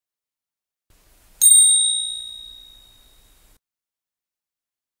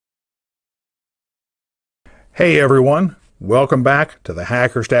Hey everyone, welcome back to the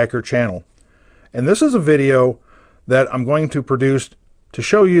Hacker Stacker channel. And this is a video that I'm going to produce to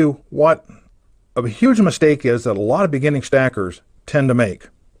show you what a huge mistake is that a lot of beginning stackers tend to make.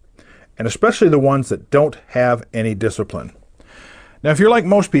 And especially the ones that don't have any discipline. Now if you're like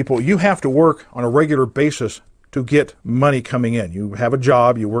most people, you have to work on a regular basis to get money coming in. You have a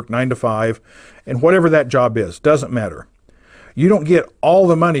job, you work 9 to 5, and whatever that job is, doesn't matter. You don't get all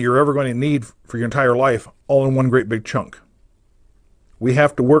the money you're ever going to need for your entire life all in one great big chunk. We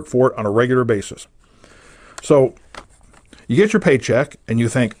have to work for it on a regular basis. So you get your paycheck and you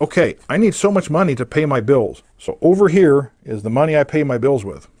think, okay, I need so much money to pay my bills. So over here is the money I pay my bills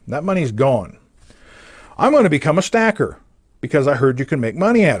with. That money's gone. I'm going to become a stacker because I heard you can make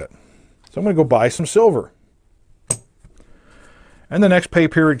money at it. So I'm going to go buy some silver. And the next pay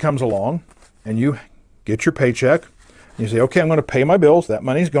period comes along and you get your paycheck. You say, okay, I'm going to pay my bills. That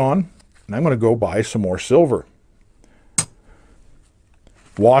money's gone. And I'm going to go buy some more silver.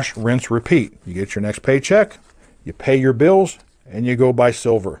 Wash, rinse, repeat. You get your next paycheck. You pay your bills. And you go buy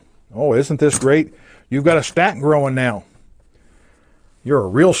silver. Oh, isn't this great? You've got a stack growing now. You're a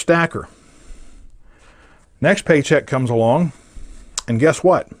real stacker. Next paycheck comes along. And guess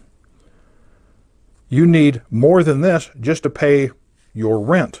what? You need more than this just to pay your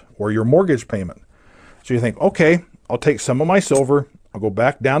rent or your mortgage payment. So you think, okay, I'll take some of my silver, I'll go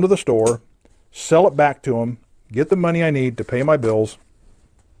back down to the store, sell it back to them, get the money I need to pay my bills,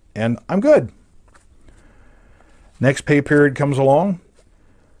 and I'm good. Next pay period comes along.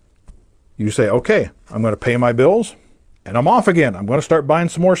 You say, okay, I'm going to pay my bills, and I'm off again. I'm going to start buying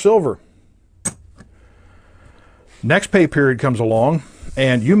some more silver. Next pay period comes along,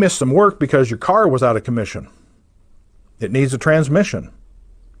 and you missed some work because your car was out of commission. It needs a transmission.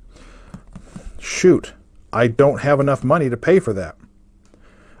 Shoot. I don't have enough money to pay for that.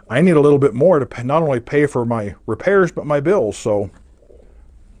 I need a little bit more to pay, not only pay for my repairs, but my bills. So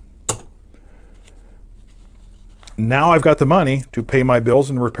now I've got the money to pay my bills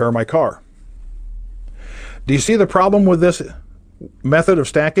and repair my car. Do you see the problem with this method of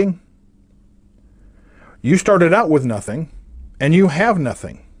stacking? You started out with nothing, and you have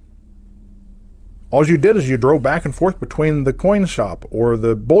nothing. All you did is you drove back and forth between the coin shop or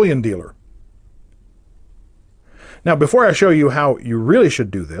the bullion dealer. Now, before I show you how you really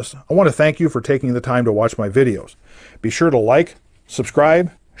should do this, I want to thank you for taking the time to watch my videos. Be sure to like,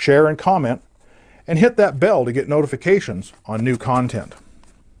 subscribe, share, and comment, and hit that bell to get notifications on new content.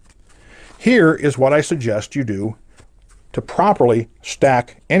 Here is what I suggest you do to properly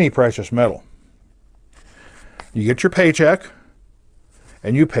stack any precious metal. You get your paycheck,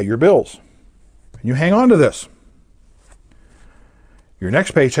 and you pay your bills. And you hang on to this. Your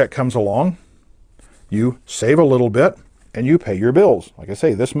next paycheck comes along. You save a little bit, and you pay your bills. Like I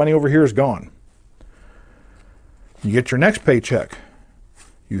say, this money over here is gone. You get your next paycheck.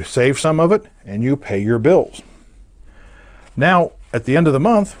 You save some of it, and you pay your bills. Now, at the end of the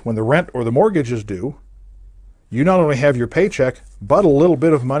month, when the rent or the mortgage is due, you not only have your paycheck, but a little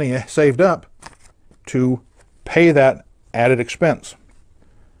bit of money saved up to pay that added expense.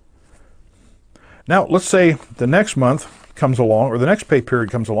 Now, let's say the next month comes along, or the next pay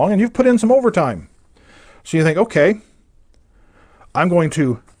period comes along, and you've put in some overtime. So you think, okay, I'm going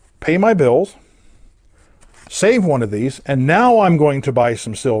to pay my bills, save one of these, and now I'm going to buy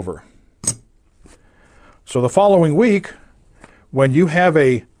some silver. So the following week, when you have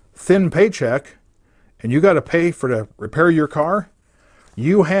a thin paycheck and you got to pay to repair your car,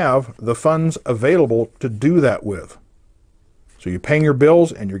 you have the funds available to do that with. So you're paying your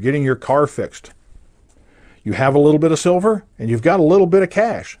bills and you're getting your car fixed. You have a little bit of silver and you've got a little bit of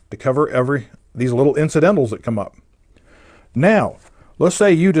cash to cover these little incidentals that come up. Now, let's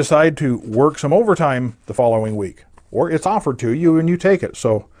say you decide to work some overtime the following week, or it's offered to you and you take it.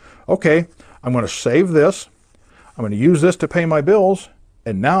 So, okay, I'm going to save this. I'm going to use this to pay my bills,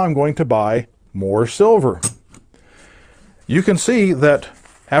 and now I'm going to buy more silver. You can see that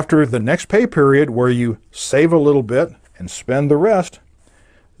after the next pay period where you save a little bit and spend the rest,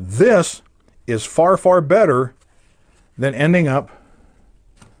 this is far, far better than ending up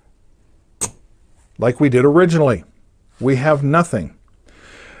like we did originally. We have nothing.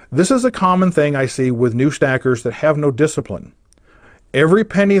 This is a common thing I see with new stackers that have no discipline. Every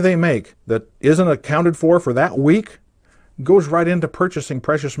penny they make that isn't accounted for that week goes right into purchasing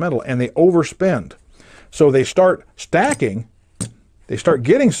precious metal, and they overspend. So they start stacking, they start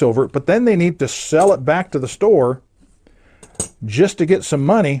getting silver, but then they need to sell it back to the store just to get some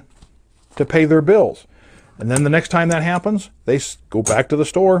money to pay their bills. And then the next time that happens, they go back to the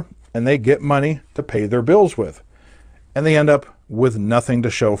store and they get money to pay their bills with. And they end up with nothing to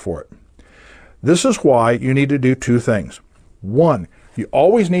show for it. This is why you need to do two things. One, you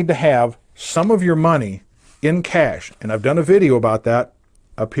always need to have some of your money in cash, and I've done a video about that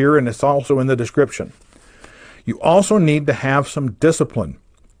up here, and it's also in the description. You also need to have some discipline.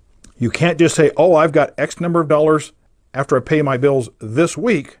 You can't just say, oh, I've got X number of dollars after I pay my bills this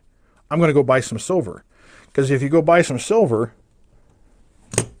week, I'm going to go buy some silver. Because if you go buy some silver,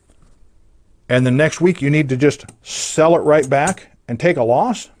 and the next week you need to just sell it right back and take a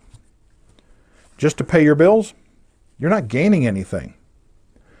loss just to pay your bills, you're not gaining anything.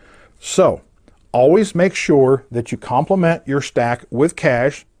 So, always make sure that you complement your stack with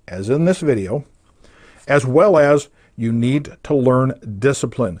cash, as in this video, as well as you need to learn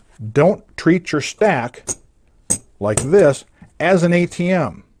discipline. Don't treat your stack like this as an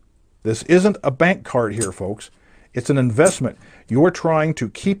ATM. This isn't a bank card here, folks. It's an investment. You're trying to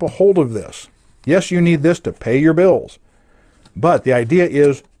keep a hold of this. Yes, you need this to pay your bills, but the idea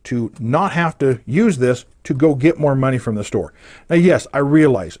is to not have to use this to go get more money from the store. Now, yes, I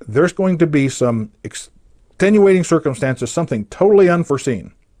realize there's going to be some extenuating circumstances, something totally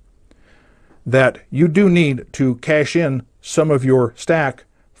unforeseen, that you do need to cash in some of your stack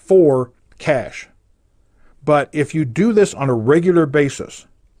for cash. But if you do this on a regular basis,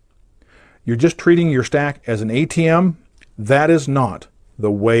 you're just treating your stack as an ATM. That is not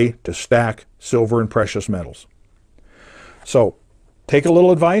the way to stack silver and precious metals. So take a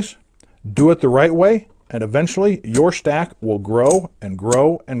little advice, do it the right way, and eventually your stack will grow and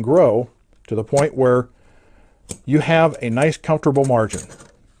grow and grow to the point where you have a nice comfortable margin.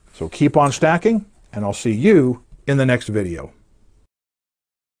 So keep on stacking, and I'll see you in the next video.